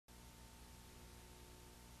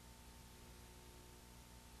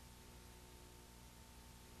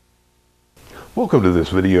Welcome to this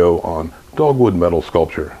video on Dogwood Metal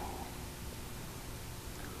Sculpture.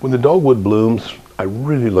 When the dogwood blooms, I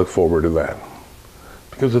really look forward to that,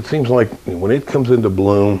 because it seems like when it comes into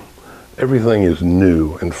bloom, everything is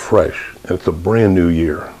new and fresh, and it's a brand new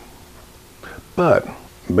year. But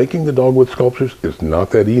making the dogwood sculptures is not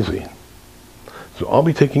that easy. So I'll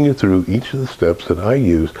be taking you through each of the steps that I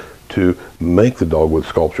use to make the dogwood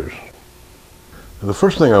sculptures. Now, the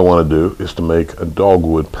first thing I want to do is to make a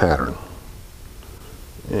dogwood pattern.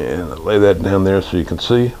 And I lay that down there so you can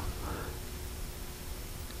see.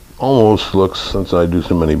 Almost looks, since I do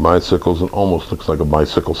so many bicycles, it almost looks like a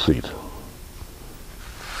bicycle seat.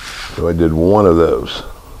 So I did one of those.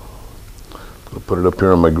 I'll put it up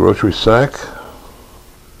here on my grocery sack.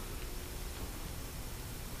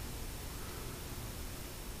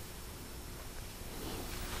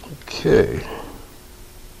 Okay.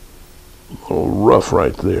 A little rough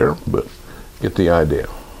right there, but get the idea.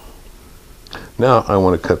 Now I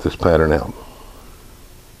want to cut this pattern out.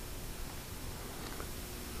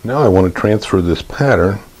 Now I want to transfer this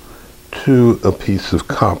pattern to a piece of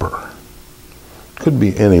copper. Could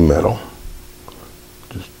be any metal.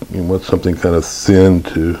 Just you want something kind of thin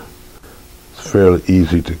to, it's fairly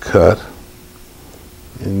easy to cut,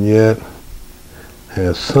 and yet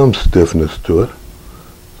has some stiffness to it.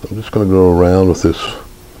 So I'm just going to go around with this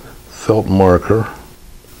felt marker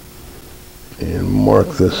and mark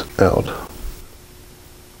this out.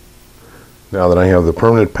 Now that I have the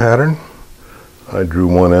permanent pattern, I drew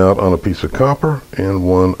one out on a piece of copper and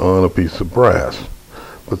one on a piece of brass.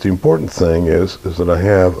 But the important thing is that I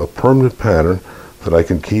have a permanent pattern that I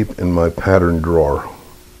can keep in my pattern drawer.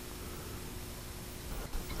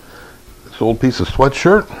 This old piece of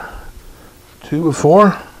sweatshirt,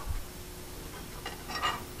 2x4,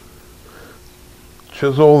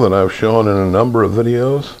 chisel that I've shown in a number of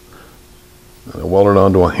videos. I weld it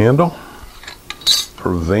onto a handle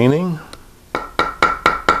for veining.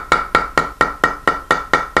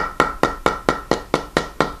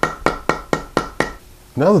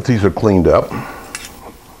 Now that these are cleaned up,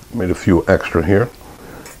 made a few extra here,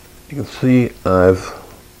 you can see I've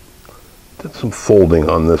did some folding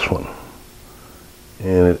on this one,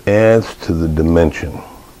 and it adds to the dimension,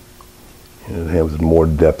 and it has more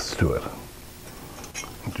depth to it.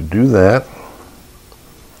 And to do that,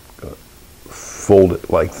 fold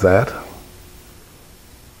it like that.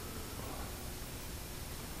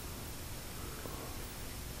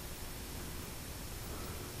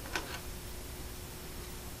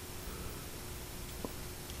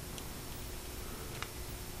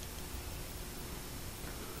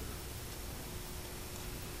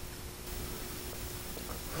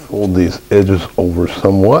 Fold these edges over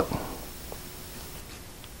somewhat.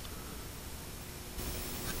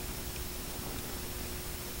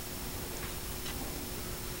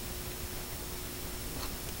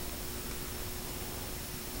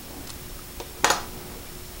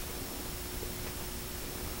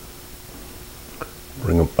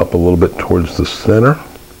 Bring them up a little bit towards the center.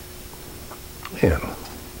 And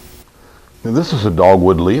now this is a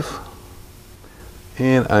dogwood leaf,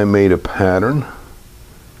 and I made a pattern.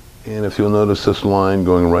 And if you'll notice this line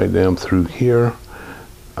going right down through here,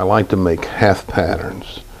 I like to make half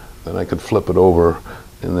patterns. Then I could flip it over,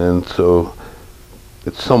 and then so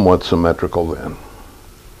it's somewhat symmetrical then.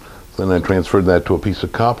 Then I transferred that to a piece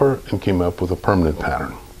of copper and came up with a permanent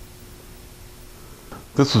pattern.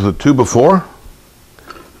 This is a 2x4,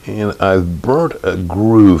 and I've burnt a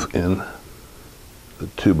groove in the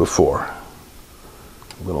 2x4.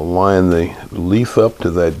 I'm going to line the leaf up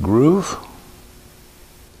to that groove.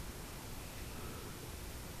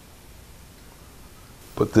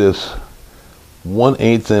 Put this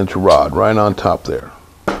 1/8 inch rod right on top there.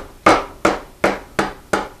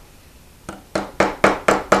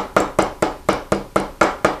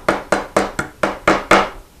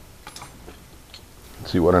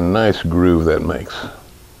 See what a nice groove that makes.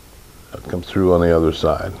 That'll come through on the other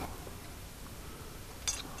side.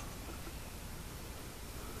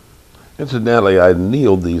 Incidentally, I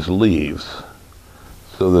annealed these leaves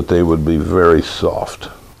so that they would be very soft.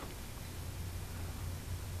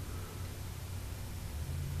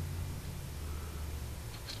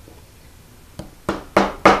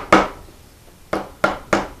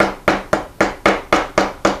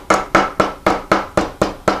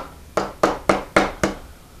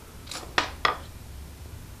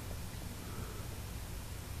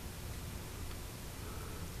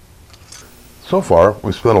 So far,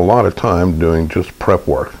 we spent a lot of time doing just prep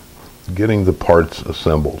work, getting the parts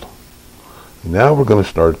assembled. Now we're going to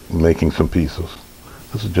start making some pieces.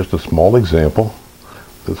 This is just a small example.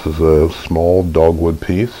 This is a small dogwood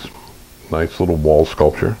piece, nice little wall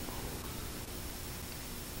sculpture.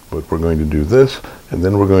 But we're going to do this, and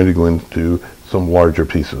then we're going to go into some larger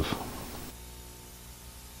pieces.